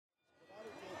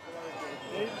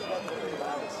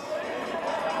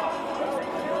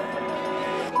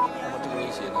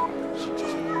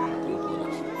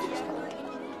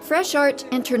Fresh Art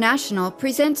International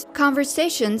presents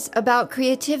conversations about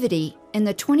creativity in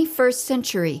the 21st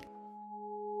century.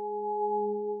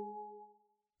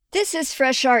 This is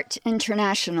Fresh Art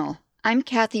International. I'm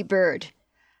Kathy Bird.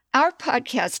 Our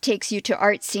podcast takes you to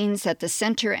art scenes at the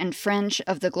center and fringe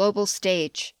of the global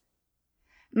stage.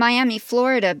 Miami,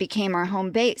 Florida became our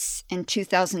home base in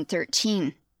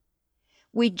 2013.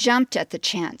 We jumped at the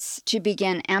chance to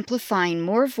begin amplifying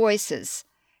more voices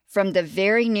from the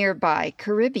very nearby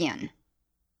Caribbean.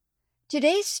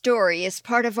 Today's story is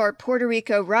part of our Puerto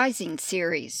Rico Rising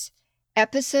series,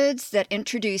 episodes that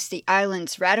introduce the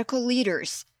island's radical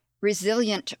leaders,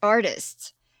 resilient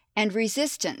artists, and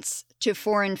resistance to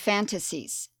foreign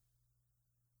fantasies.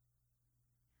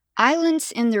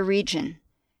 Islands in the region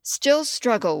still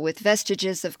struggle with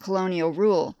vestiges of colonial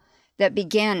rule that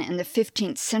began in the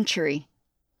 15th century.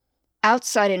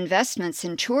 Outside investments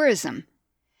in tourism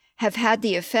have had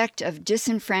the effect of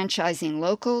disenfranchising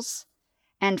locals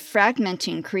and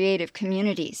fragmenting creative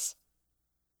communities.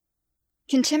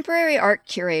 Contemporary art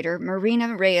curator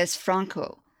Marina Reyes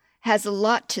Franco has a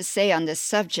lot to say on this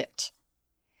subject.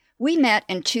 We met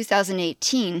in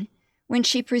 2018 when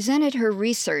she presented her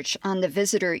research on the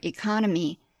visitor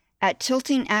economy at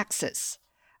Tilting Axis,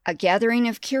 a gathering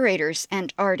of curators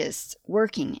and artists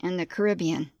working in the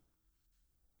Caribbean.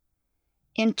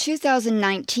 In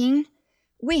 2019,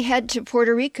 we head to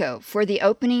Puerto Rico for the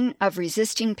opening of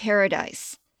Resisting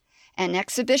Paradise, an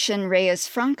exhibition Reyes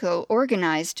Franco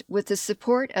organized with the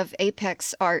support of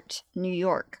Apex Art, New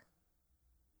York.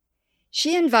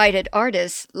 She invited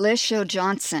artists Lesho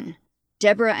Johnson,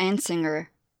 Deborah Ansinger,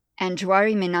 and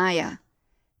Jwari Minaya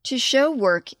to show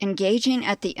work engaging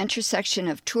at the intersection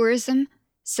of tourism,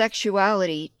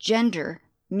 sexuality, gender,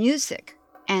 music,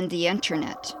 and the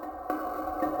internet.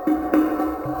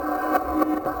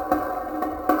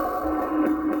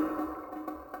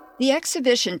 The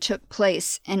exhibition took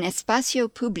place in Espacio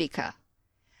Pública,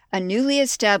 a newly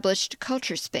established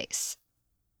culture space.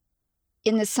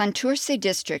 In the Santurce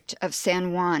district of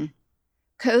San Juan,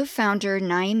 co-founder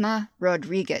Naima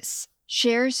Rodriguez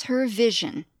shares her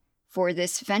vision for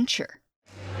this venture.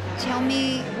 Tell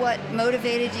me what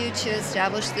motivated you to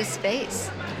establish this space.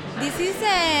 This is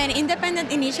an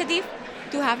independent initiative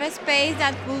to have a space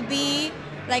that will be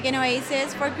like an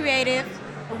oasis for creative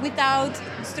without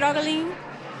struggling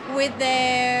with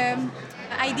the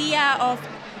idea of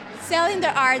selling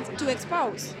the art to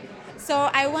expose. So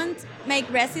I want to make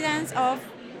residents of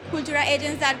cultural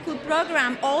agents that could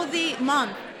program all the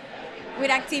month with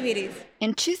activities.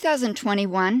 In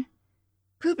 2021,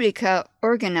 Publica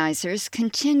organizers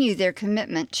continue their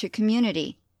commitment to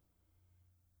community,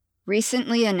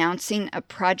 recently announcing a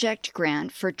project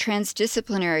grant for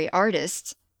transdisciplinary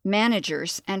artists,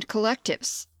 managers, and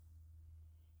collectives,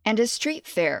 and a street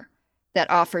fair that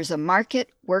offers a market,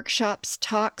 workshops,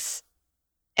 talks,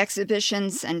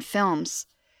 exhibitions, and films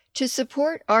to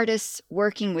support artists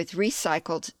working with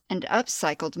recycled and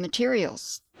upcycled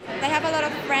materials. I have a lot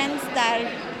of friends that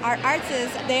are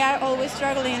artists. They are always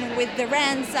struggling with the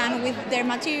rents and with their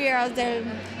materials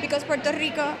because Puerto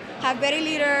Rico have very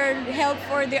little help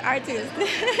for the artists.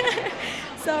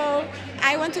 So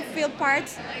I want to feel part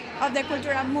of the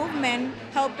cultural movement,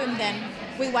 helping them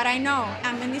with what I know.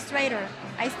 I'm an administrator.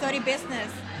 I study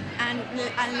business and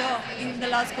law in the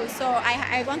law school. So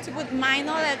I want to put my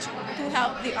knowledge to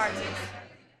help the artists.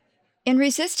 In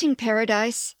Resisting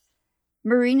Paradise,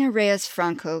 Marina Reyes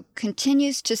Franco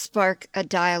continues to spark a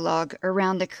dialogue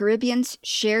around the Caribbean's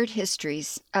shared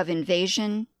histories of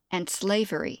invasion and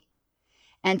slavery,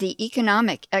 and the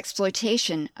economic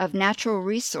exploitation of natural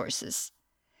resources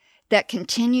that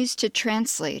continues to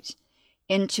translate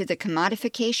into the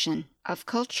commodification of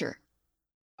culture.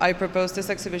 I proposed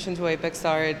this exhibition to Apex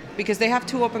Art because they have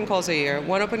 2 open calls a year.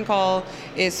 One open call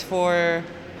is for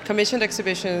commissioned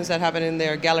exhibitions that happen in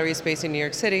their gallery space in New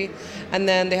York City, and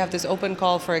then they have this open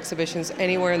call for exhibitions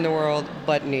anywhere in the world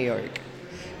but New York,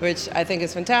 which I think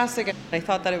is fantastic. I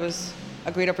thought that it was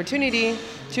a great opportunity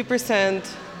to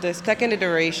present the second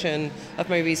iteration of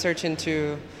my research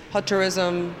into how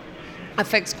tourism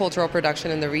affects cultural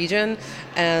production in the region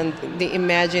and the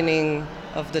imagining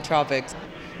of the tropics.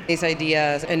 These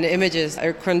ideas and images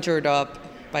are conjured up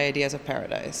by ideas of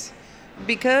paradise.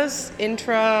 Because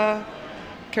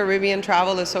intra-Caribbean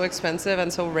travel is so expensive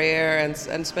and so rare, and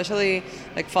especially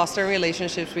like fostering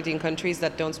relationships between countries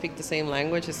that don't speak the same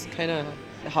language is kind of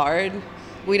hard.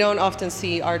 We don't often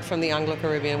see art from the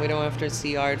Anglo-Caribbean. We don't often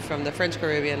see art from the French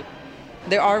Caribbean.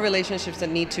 There are relationships that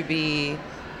need to be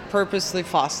purposely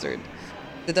fostered.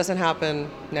 It doesn't happen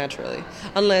naturally,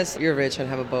 unless you're rich and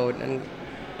have a boat and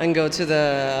go to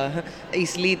the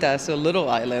islitas, so little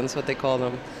islands, what they call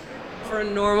them. for a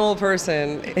normal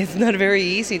person, it's not very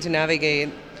easy to navigate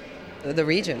the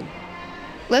region.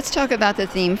 Let's talk about the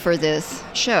theme for this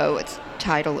show. Its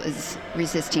title is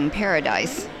Resisting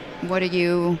Paradise. What do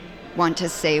you want to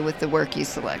say with the work you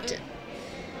selected?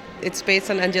 It's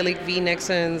based on Angelique V.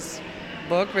 Nixon's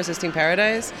book, Resisting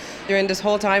Paradise. During this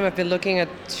whole time, I've been looking at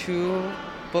two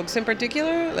books in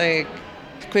particular, like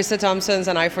Krista Thompson's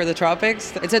An Eye for the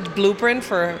Tropics. It's a blueprint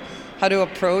for how to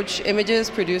approach images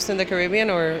produced in the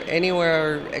Caribbean or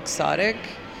anywhere exotic,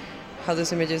 how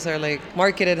those images are like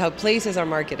marketed, how places are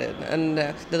marketed, and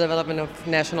the development of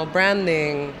national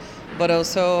branding, but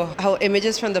also how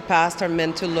images from the past are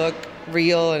meant to look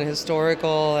real and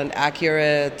historical and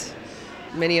accurate.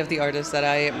 Many of the artists that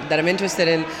I'm interested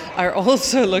in are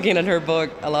also looking at her book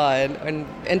a lot and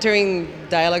entering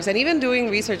dialogues and even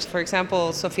doing research. For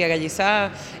example, Sofia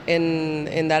Gallizá,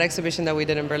 in that exhibition that we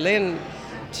did in Berlin,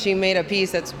 she made a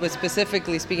piece that was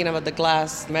specifically speaking about the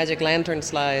glass magic lantern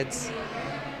slides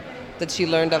that she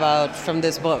learned about from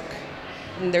this book.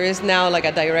 And there is now like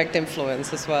a direct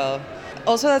influence as well.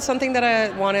 Also, that's something that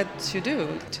I wanted to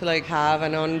do, to like have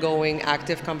an ongoing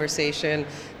active conversation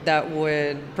that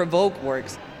would provoke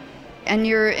works. And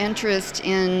your interest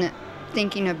in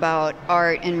thinking about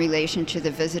art in relation to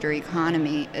the visitor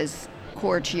economy is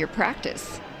core to your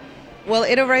practice. Well,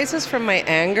 it arises from my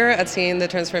anger at seeing the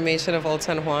transformation of Old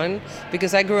San Juan,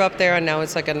 because I grew up there and now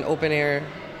it's like an open air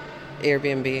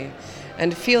Airbnb.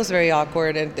 And it feels very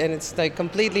awkward and it's like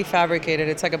completely fabricated.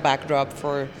 It's like a backdrop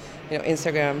for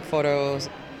Instagram photos.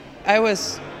 I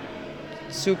was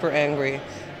super angry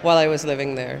while I was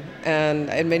living there, and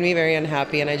it made me very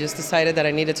unhappy, and I just decided that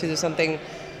I needed to do something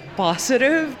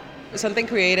positive, something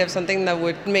creative, something that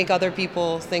would make other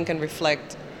people think and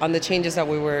reflect on the changes that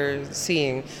we were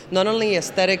seeing, not only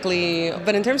aesthetically,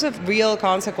 but in terms of real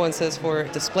consequences for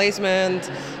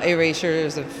displacement,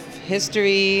 erasures of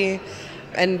history,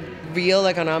 and real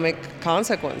economic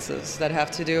consequences that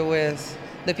have to do with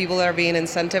the people that are being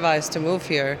incentivized to move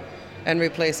here and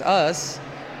replace us,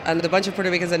 and the bunch of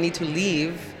Puerto Ricans that need to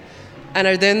leave and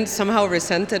are then somehow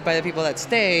resented by the people that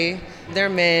stay. There are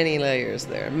many layers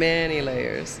there, many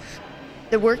layers.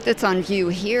 The work that's on view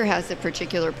here has a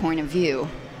particular point of view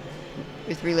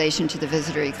with relation to the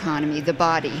visitor economy, the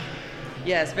body.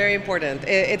 Yes, very important.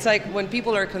 It's like when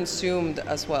people are consumed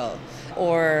as well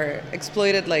or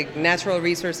exploited like natural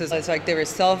resources, it's like there is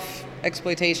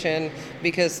self-exploitation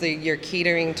because you're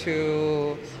catering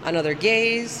to another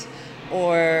gaze,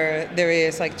 or there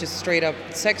is like just straight up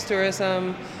sex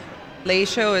tourism.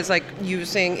 Leisho is like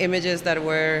using images that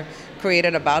were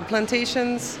created about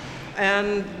plantations,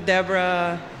 and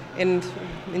Deborah, in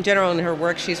general in her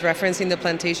work, she's referencing the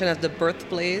plantation as the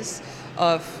birthplace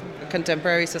of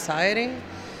contemporary society.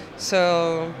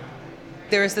 So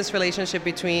there is this relationship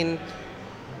between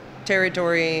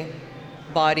territory,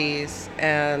 bodies,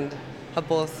 and how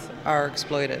both are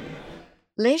exploited.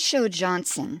 Leisho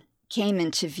Johnson came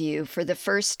into view for the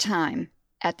first time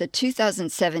at the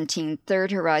 2017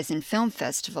 Third Horizon Film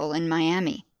Festival in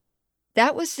Miami.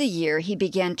 That was the year he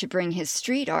began to bring his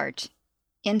street art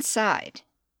inside.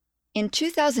 In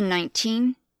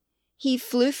 2019, he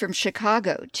flew from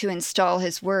Chicago to install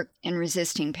his work in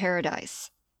Resisting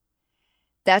Paradise.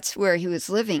 That's where he was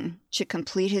living to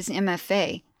complete his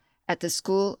MFA at the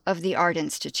School of the Art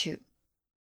Institute.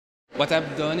 What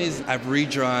I've done is I've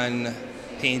redrawn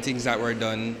paintings that were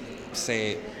done,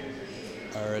 say,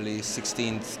 early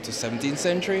 16th to 17th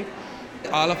century.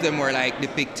 All of them were like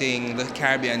depicting the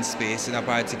Caribbean space in a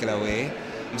particular way.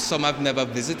 Some have never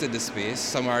visited the space,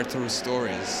 some are through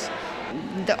stories.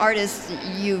 The artists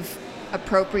you've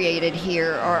appropriated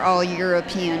here are all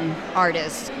European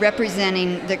artists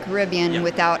representing the Caribbean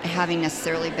without having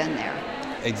necessarily been there.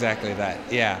 Exactly that,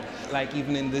 yeah. Like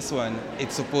even in this one,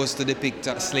 it's supposed to depict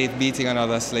a slave beating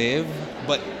another slave,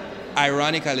 but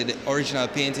ironically, the original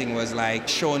painting was like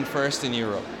shown first in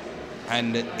Europe,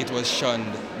 and it was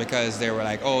shunned because they were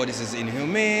like, oh, this is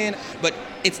inhumane. But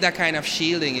it's that kind of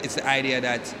shielding. It's the idea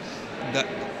that the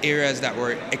areas that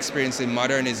were experiencing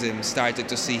modernism started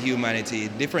to see humanity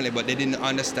differently, but they didn't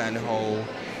understand how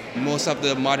most of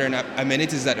the modern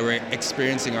amenities that we're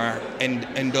experiencing or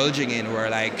indulging in were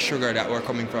like sugar that were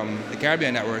coming from the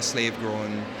Caribbean that were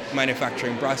slave-grown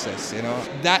manufacturing process,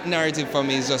 That narrative for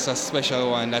me is just a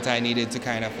special one that I needed to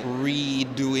kind of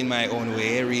redo in my own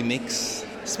way, remix,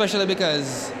 especially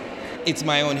because it's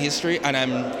my own history and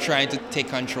I'm trying to take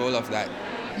control of that.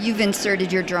 You've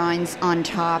inserted your drawings on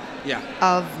top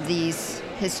of these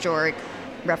historic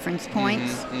reference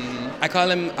points. I call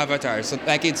them avatars. So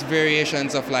like it's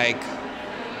variations of like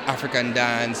African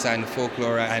dance and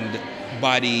folklore and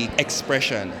body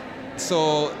expression.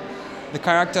 So The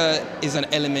character is an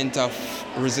element of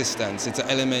resistance. It's an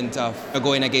element of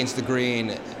going against the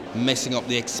grain, messing up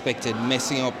the expected,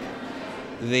 messing up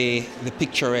the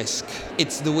picturesque.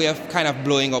 It's the way of kind of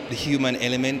blowing up the human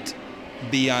element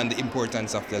beyond the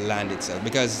importance of the land itself,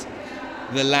 because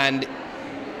the land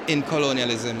in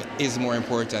colonialism is more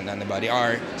important than the body,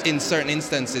 or in certain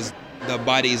instances the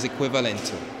body is equivalent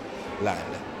to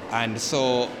land. And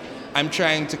so I'm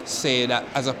trying to say that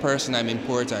as a person I'm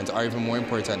important, or even more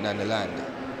important than the land.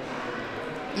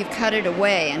 You've cut it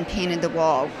away and painted the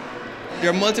wall.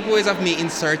 There are multiple ways of me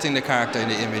inserting the character in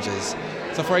the images.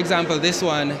 So for example, this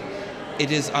one,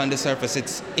 it is on the surface,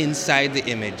 it's inside the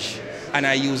image, and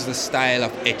I use the style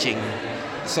of etching.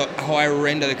 So how I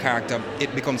render the character,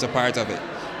 it becomes a part of it.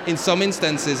 In some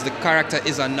instances, the character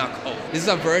is a knockout. This is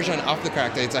a version of the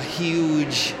character. It's a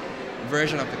huge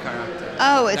version of the character.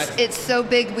 Oh, it's so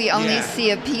big we only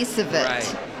see a piece of it.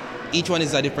 Right. Each one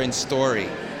is a different story,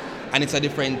 and it's a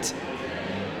different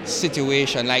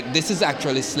situation. Like, this is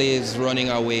actually slaves running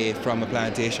away from a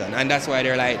plantation, and that's why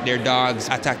they're like their dogs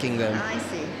attacking them. I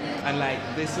see. And like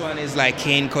this one is like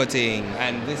cane cutting,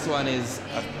 and this one is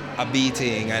a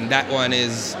beating, and that one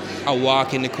is a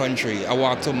walk in the country, a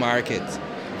walk to market.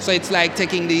 So it's like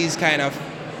taking these kind of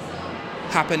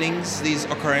happenings, these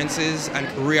occurrences, and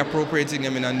reappropriating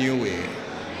them in a new way.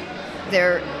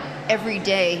 They're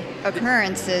everyday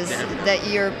occurrences that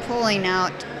you're pulling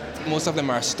out. Most of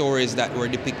them are stories that were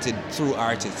depicted through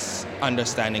artists'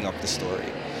 understanding of the story.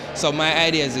 So my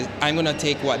idea is I'm going to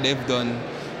take what they've done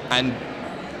and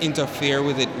interfere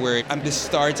with it where I'm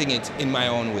distorting it in my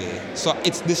own way. So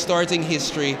it's distorting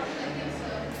history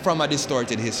from a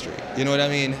distorted history. You know what I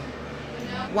mean?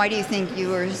 Why do you think you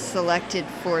were selected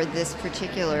for this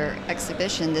particular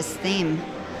exhibition, this theme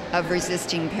of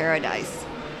resisting paradise?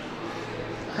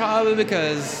 Probably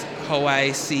because how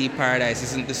I see paradise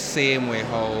isn't the same way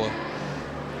how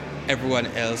everyone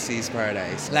else sees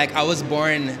paradise. Like, I was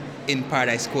born in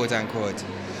paradise, quote unquote,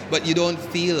 but you don't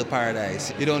feel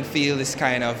paradise. You don't feel this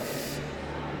kind of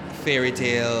fairy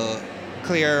tale,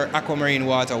 clear aquamarine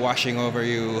water washing over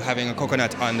you, having a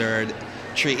coconut under the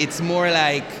tree. It's more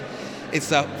like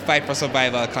it's a fight for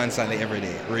survival constantly every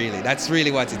day, really. That's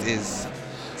really what it is.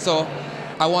 So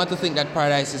I want to think that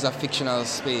paradise is a fictional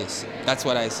space. That's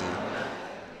what I see.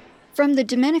 From the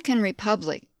Dominican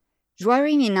Republic,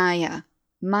 Joari Minaya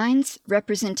mines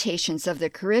representations of the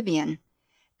Caribbean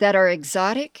that are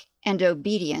exotic and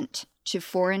obedient to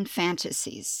foreign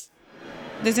fantasies.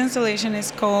 This installation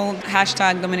is called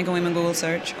 #Dominican Women Google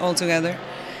Search altogether.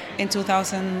 In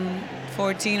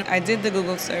 2014, I did the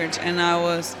Google search and I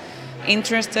was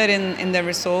interested in the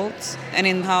results and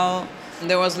in how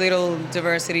there was little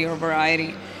diversity or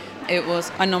variety. It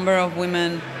was a number of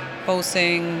women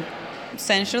posing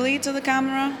sensually to the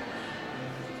camera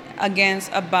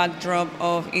against a backdrop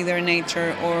of either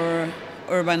nature or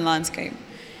urban landscape.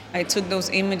 I took those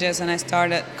images and I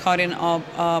started cutting up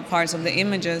parts of the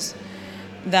images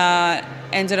that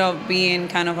ended up being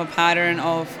kind of a pattern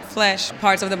of flesh,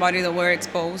 parts of the body that were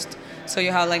exposed. So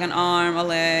you have like an arm, a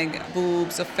leg,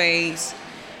 boobs, a face.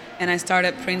 And I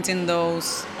started printing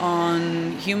those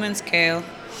on human scale.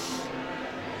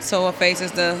 So a face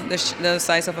is the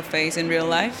size of a face in real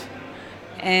life.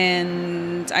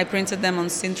 And I printed them on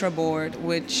Sintra board,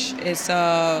 which is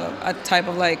a type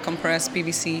of like compressed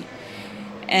PVC.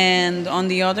 And on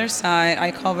the other side,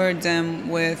 I covered them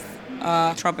with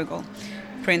tropical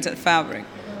printed fabric.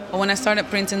 But when I started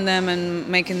printing them and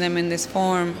making them in this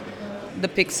form, the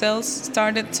pixels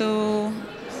started to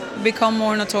become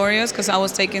more notorious because I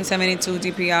was taking 72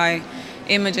 DPI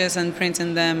images and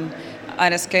printing them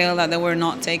at a scale that they were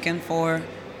not taken for.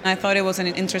 I thought it was an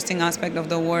interesting aspect of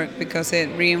the work because it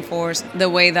reinforced the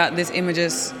way that these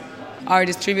images are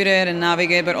distributed and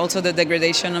navigate, but also the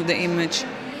degradation of the image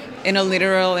in a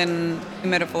literal and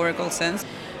metaphorical sense.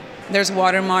 There's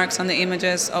watermarks on the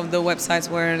images of the websites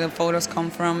where the photos come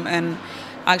from, and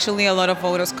actually a lot of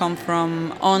photos come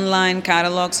from online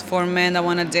catalogs for men that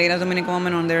want to date a Dominican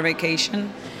woman on their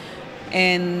vacation.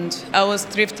 And I was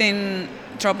thrifting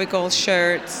tropical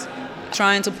shirts,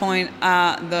 trying to point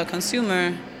at the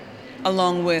consumer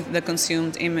along with the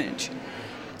consumed image.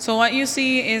 So what you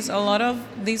see is a lot of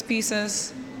these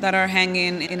pieces that are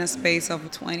hanging in a space of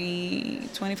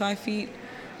 25 feet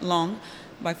long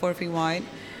by 4 feet wide.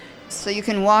 So you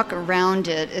can walk around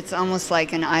it. It's almost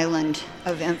like an island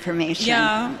of information.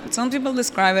 Yeah, some people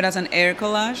describe it as an air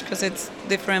collage because it's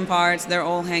different parts. They're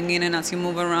all hanging, and as you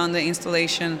move around the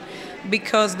installation,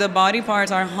 because the body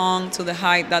parts are hung to the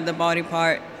height that the body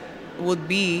part would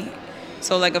be.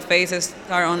 So like a faces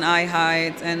are on eye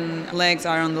height and legs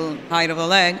are on the height of the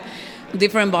leg.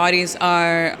 different bodies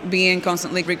are being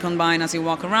constantly recombined as you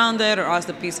walk around it or as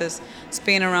the pieces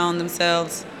spin around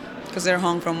themselves because they're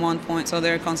hung from one point, so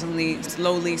they're constantly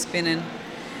slowly spinning.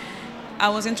 I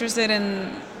was interested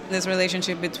in this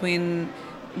relationship between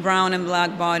brown and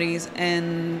black bodies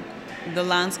and the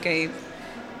landscape.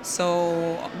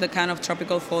 So the kind of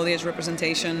tropical foliage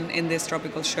representation in these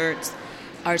tropical shirts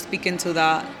are speaking to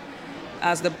that.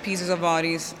 As the pieces of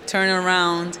bodies turn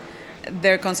around,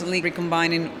 they're constantly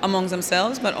recombining amongst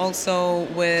themselves, but also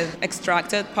with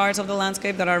extracted parts of the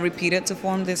landscape that are repeated to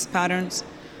form these patterns.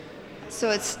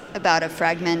 So it's about a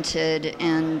fragmented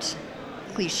and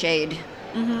cliched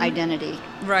identity.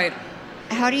 Right.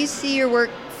 How do you see your work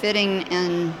fitting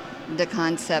in the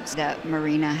concepts that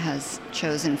Marina has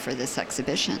chosen for this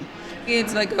exhibition?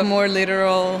 It's like a more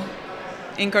literal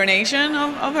incarnation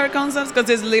of her concepts because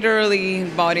it's literally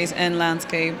bodies and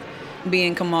landscape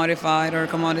being commodified or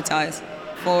commoditized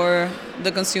for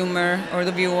the consumer or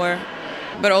the viewer,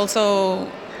 but also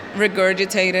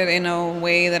regurgitated in a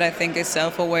way that I think is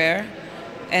self-aware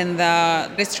and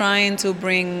that is trying to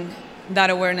bring that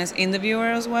awareness in the viewer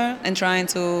as well and trying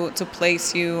to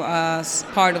place you as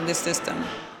part of this system.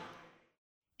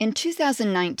 In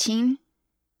 2019,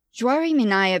 Jwari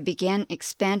Minaya began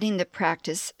expanding the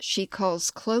practice she calls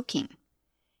cloaking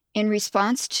in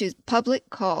response to public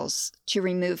calls to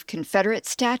remove Confederate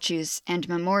statues and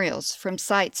memorials from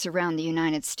sites around the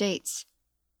United States.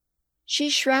 She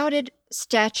shrouded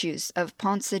statues of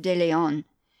Ponce de Leon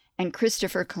and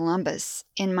Christopher Columbus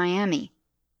in Miami.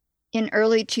 In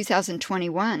early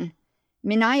 2021,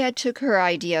 Minaya took her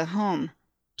idea home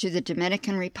to the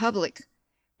Dominican Republic,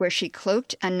 where she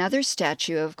cloaked another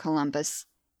statue of Columbus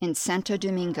in Santo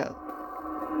Domingo.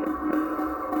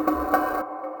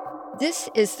 This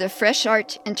is the Fresh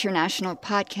Art International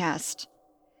podcast.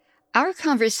 Our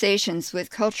conversations with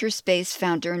Culture Space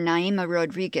founder Naima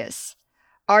Rodriguez,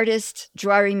 artist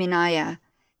Jwari Minaya,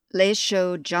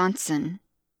 Leisho Johnson,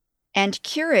 and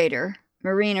curator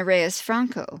Marina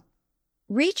Reyes-Franco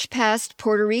reach past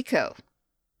Puerto Rico.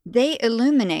 They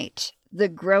illuminate the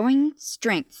growing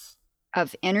strength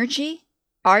of energy,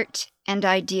 art, and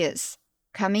ideas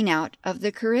coming out of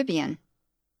the Caribbean.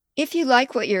 If you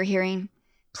like what you're hearing,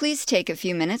 please take a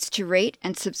few minutes to rate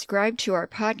and subscribe to our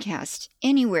podcast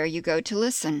anywhere you go to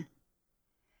listen.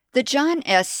 The John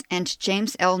S. and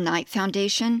James L. Knight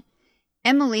Foundation,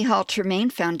 Emily Hall Tremaine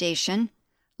Foundation,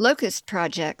 Locust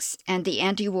Projects, and the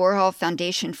Andy Warhol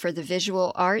Foundation for the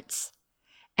Visual Arts,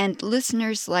 and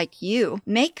listeners like you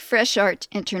make Fresh Art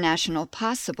International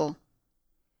possible.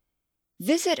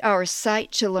 Visit our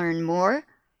site to learn more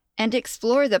and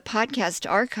explore the podcast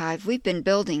archive we've been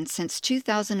building since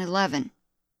 2011.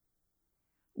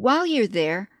 While you're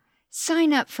there,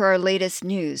 sign up for our latest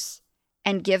news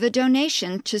and give a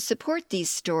donation to support these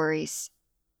stories.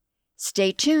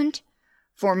 Stay tuned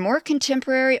for more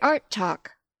contemporary art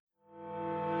talk